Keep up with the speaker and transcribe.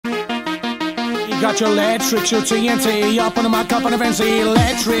got your Letrix, your TNT, up on the mic, up on the fancy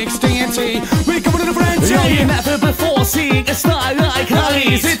Letrix, TNT. We come with a frenzy. No, you never before seen a style like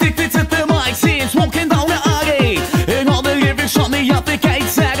Harry's. Addicted to the mic, seems walking down the alley. And all the lyrics shot me up the gate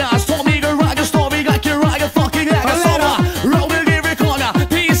sagas. Told me to write a story like you write a fucking letter. Roll the lyric on a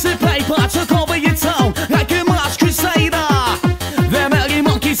piece of paper, took over your tongue like a masked crusader. Them early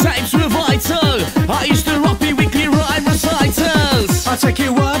monkey tapes were vital. I used to rock me weekly rhyme recitals. I'll take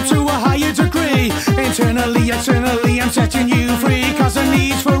you up to a higher degree. Eternally, I'm setting you free. Cause the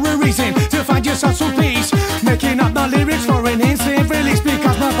need's for a reason to find yourself some peace. Making up the lyrics for an instant release.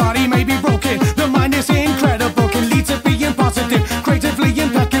 Because my body may be broken, the mind is incredible. Can lead to being positive, creatively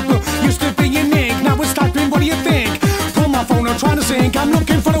impeccable. Used to be unique, now it's typing, what do you think? Pull my phone, I'm trying to sing, I'm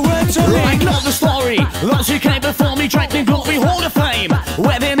looking for the words to link. Love the story, those who came before me drank in glory hall of fame.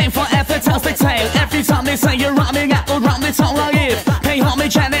 Where their name forever tells the tale. Every time they say you're rhyming out around the town I live. Pay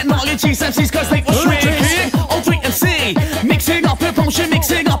homage and acknowledge these MCs cause they were shrinking. Oh, wait and see, mixing up a potion,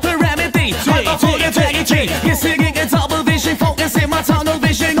 mixing up a remedy. I'm for the G. You're singing a double vision, focusing my tunnel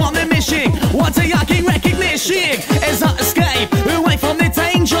vision on the mission. What a yucking recognition as I escape away from the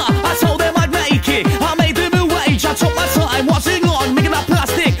danger. I told them I'd make it, I made them a wage. I took my time, watching on, making up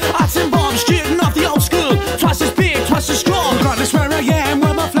plastic atom bombs, shooting off the old school. Twice as big, twice as strong. Regardless where I am,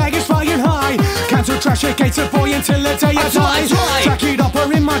 where my flag is flying high. Cancel trash, it gates a boy until the day I die. Jack it up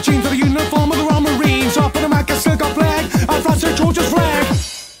or in my jeans, with a uniform of the Royal Marines. Up on the mic, I still got flag, I've run St. George's flag.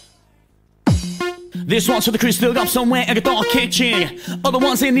 This one's for the crew still up somewhere in a dark kitchen. Other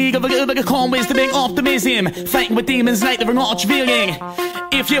ones in need of a little bit of calm wisdom and optimism. Fighting with demons like they're an arch villain.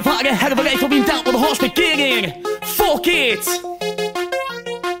 If you've had a hell of a life, I've been down with a harsh beginning. Fuck it!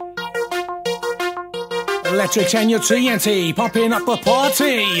 Letrix and your TNT, popping up the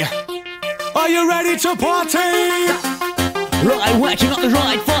party. Are you ready to party? Right, working up the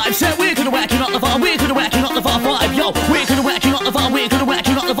right vibe. Said we're gonna working up the vibe, we're gonna working up the vibe. Yo, we're gonna working up the vibe, we're gonna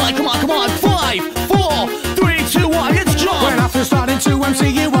working up the vibe. Come on. 5, 4, 3, 2, 1, let's jump. When after starting to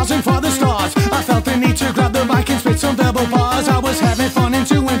MC, it wasn't for the stars. I felt the need to grab the mic and spit some verbal bars. I was having fun and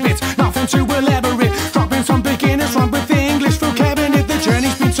doing bits, nothing too elaborate. Dropping some beginners wrong with the English through cabinet. The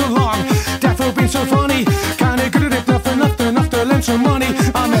journey's been so long, defo been so funny. Kinda good at it, nothing enough to lend some money.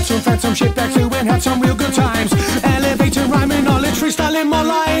 I met some friends, some shit back too, and had some real good times. Elevator rhyming knowledge, freestyling my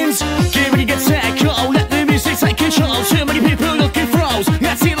lines. Give me a get go, let the music take control. Too many people looking froze.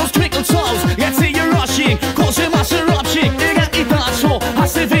 Let's see those twinkle toes. Let's see you rushing, causing mass eruption. You got me dance floor, I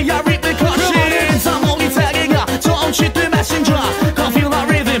see I reap the cushions. I'm only tagging up, don't shoot the messenger. Can't feel that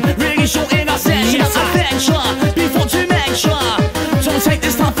rhythm, really shorting our session. Adventure, before dementia. Don't take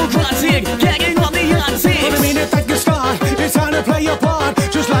this time for granted, getting on the ante. But the minute that you start, it's time to play your part.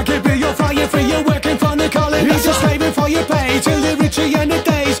 Just like a bill, you're flying free, you're working from the colonies. You're slaving for your pay till the rich end of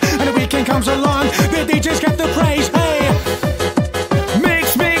days. And the weekend comes along, the DJs get the praise. Hey,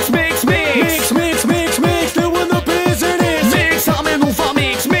 mix, doing the business. Mix, I'm in over,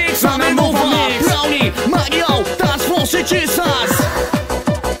 mix, I'm in over. Brownie, Mario, dance floor seducers.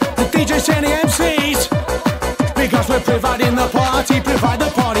 The DJs and the MCs, because we're providing the party, provide the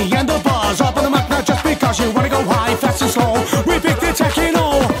party and the bars. Up on the mic, not just because you wanna go high, fast and slow. We pick the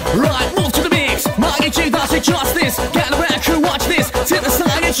techno. Right, move to the mix. Mario G does it justice. Get the back crew, watch this. To the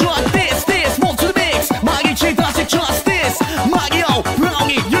side, it's like this. Move to the mix. Mario G does it justice. Mario,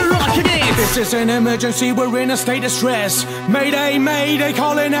 Brownie, you're rocking it. This is an emergency, we're in a state of stress. Mayday,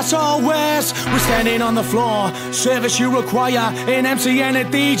 calling SOS. We're standing on the floor. Service you require. An MC and a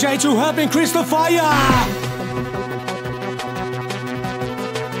DJ to help increase the fire.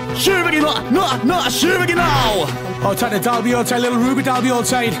 Shooting shooting now. I'll take the Dalby, I'll take little Ruby Dalby, I'll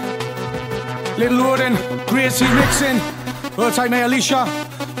take little Lorden, Gracie Mixon. I'll take me Alicia.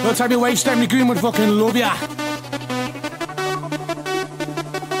 I'll take me Wave Stephanie Greenwood, fucking love ya.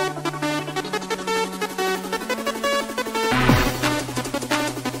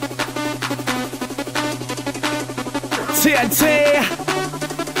 TNT,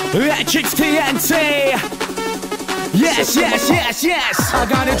 Letrix TNT. Yes. I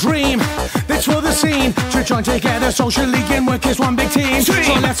got a dream that's for the scene to join together socially and work as one big team. So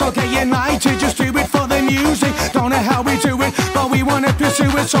let's all get united, just do it for the music. Don't know how we do it, but we want to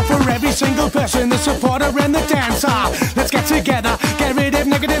pursue it. So for every single person, the supporter and the dancer, let's get together, get rid of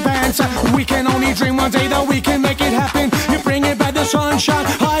negative answer. We can only dream one day that we can make it happen. You bring it back the sunshine,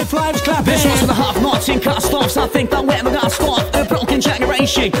 high fives clapping. This one's for the half-nots in cast-offs. I think that we're the last spot, a broken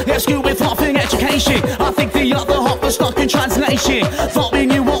generation. Let's go with nothing education. I think the other half was stuck in translation. Thought we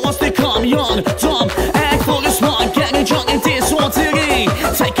knew what was to come, young, dumb, and full of smart. Getting drunk and disorderly,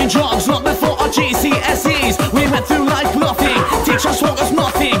 taking drugs long before our GCSEs. We went through life bluffing, teachers taught us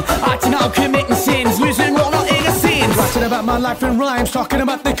nothing, acting out, committing sin. About my life in rhymes, talking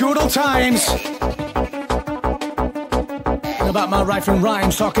about the good old times. About my life in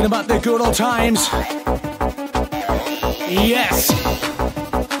rhymes, talking about the good old times. Yes.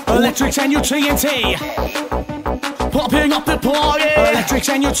 Letrix and your TNT. Popping up the party. Letrix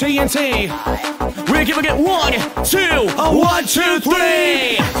and your TNT. We're giving it 1, 2, 1, 2,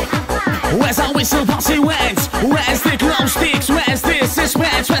 3. Where's our whistle posse went? Where's the glow sticks? Where's this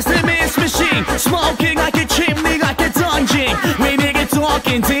suspense? Where's the mist machine? Smoking like a chimney, like a dungeon. We make it dark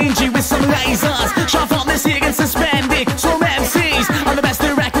and dingy with some lasers. Shove up the ceiling and suspended. Some MCs are the best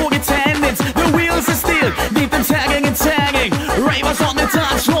record attendants. The wheels are still, need them tagging and tagging. Ravers on the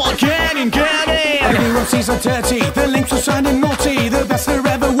dance floor, getting. The MCs are dirty, the links are sounding naughty. The best there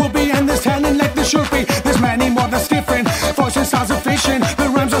ever will be, and there's talent like there should be. There's many more that's different, voice and styles efficient. The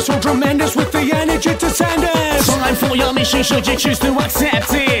rhymes are so tremendous with the energy to send us. Time for your mission, should you choose to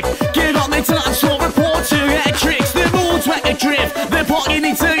accept it. Get on the dance floor, report to Letrix. The mood's back a drift, the party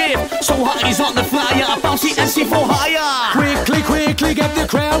needs to lift. So hot is on the flyer, bouncy and see for higher. Quickly get the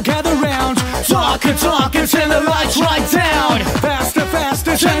crowd gather round. Darker till the lights right down.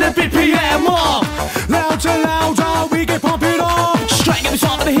 Faster, turn the BPM up. Louder, we get pumping up. Straight at the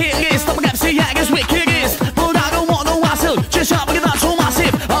top of the hit list, up against the Jaggers wickedest. But I don't want no hassle, just have a get that so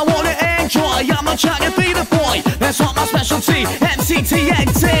massive. I wanna enjoy, I'm not trying to be the boy. That's not my specialty,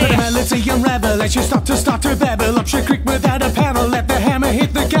 MCTNT. The melody and revelation start to babble. Up your creek without a paddle, let the hammer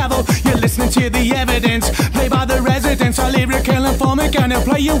hit the gavel. You're listening to the evidence, played by the residents. I lyrical and formic, gonna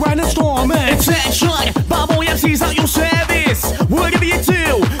play you when it's storming. Attention, bad boy MCs at your service. Whatever you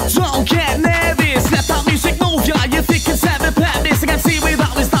do, don't get nervous. Let that music move ya, you think it's ever purpose. I can see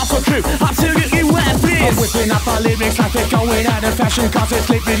without this dance for crew, absolutely worthless. I'm whipping up my lyrics like they're going out of fashion. Cause it's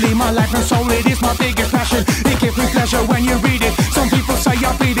literally my life and soul, it is my biggest passion. It gives me pleasure when you read it. Some people say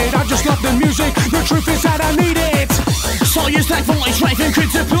I beat it, I just love the music. The truth is that I need it. So use that voice, right and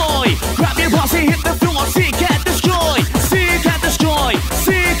could deploy. Grab your boss and hit the floor, seek and destroy. Seek and destroy,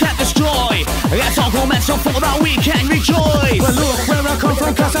 seek and destroy. Let's all go mental for that we can rejoice. Well look where I come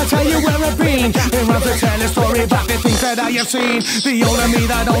from, cause I tell you where I've been. It runs to tell a story about the things that I have seen. The older me,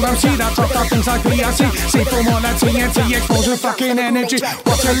 that old MC, that dropped out things like PRC. See for more than TNT, exposure fucking energy.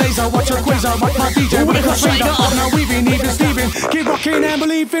 Watch a laser, watch a quasar, watch my DJ with a radar. Now we've been even Steven, keep rocking and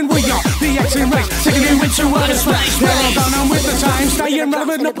believing. We are the X-in race, taking you into outer space. Now I'm down, I'm with the times, staying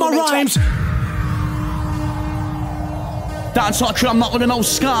relevant up my rhymes. Dance talker, I'm not with no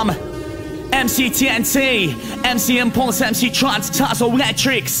scum. MC TNT, MC Impulse, MC Trance, Tazo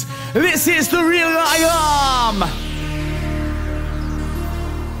Letrix. This is the real I am.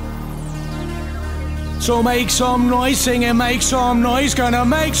 So make some noise, sing and make some noise. Gonna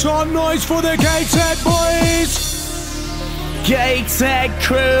make some noise for the Gateshead boys. Gateshead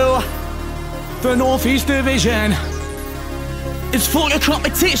crew, the Northeast Division. It's for your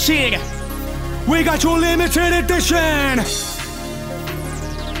competition. We got your limited edition.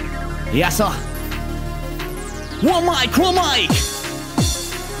 Yes, sir. One mic.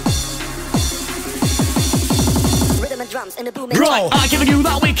 Rhythm and drums and the booming. Right, I'm giving you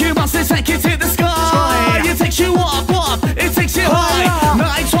that wicked monster, take it to the sky. It takes you up, it takes you high.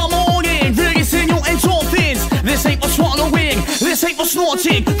 Night or morning, releasing your endorphins. This ain't for swallowing, this ain't for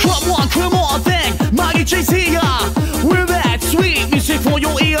snorting. Come on, then, Maggie J's here. With that sweet music for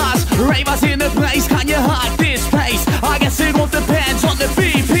your ears. Ravers in the place, can you hide this pace? I guess it all depends on the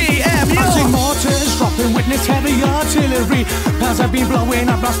BPM. Passing mortars, dropping witness heavy artillery. Pals have been blowing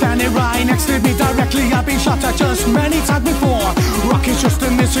up, not standing right next to me directly. I've been shot at just many times before. Rock is just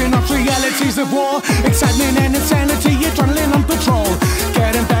a mission of realities of war. Excitement and insanity, adrenaline on patrol.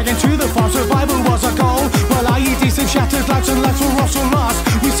 Getting back into the farm, survival was a goal. Well, I eat decent shattered lights and lights were also lost.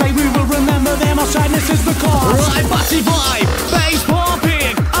 We say we will remember them, our sadness is the cause. Right, bossy vibe, bass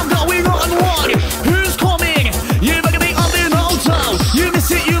pumping. I'm going on one. Who's coming? You better be up in auto. You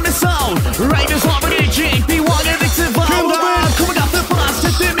miss it, you miss out. Ravers are raging, be one addictive vibe. Coming up the blast,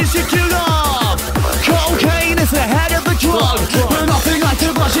 the music you love. Cocaine is the head of the drug. But nothing like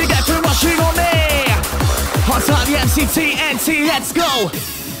the rush you get from rushing on me. Hot time, the MCTNT, let's go.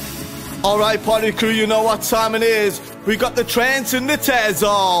 Alright party crew, you know what time it is. We got the trance in the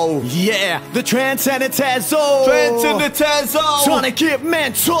Tezo. Yeah, the trance and the Tezo. Trance in the Tezo. Trying to get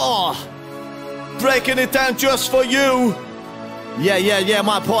mentor. Breaking it down just for you. Yeah,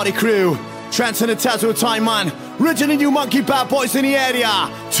 my party crew. Trance and the Tezo time, man. Original new monkey bad boys in the area.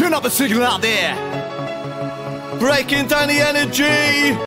 Turn up the signal out there. Breaking down the energy.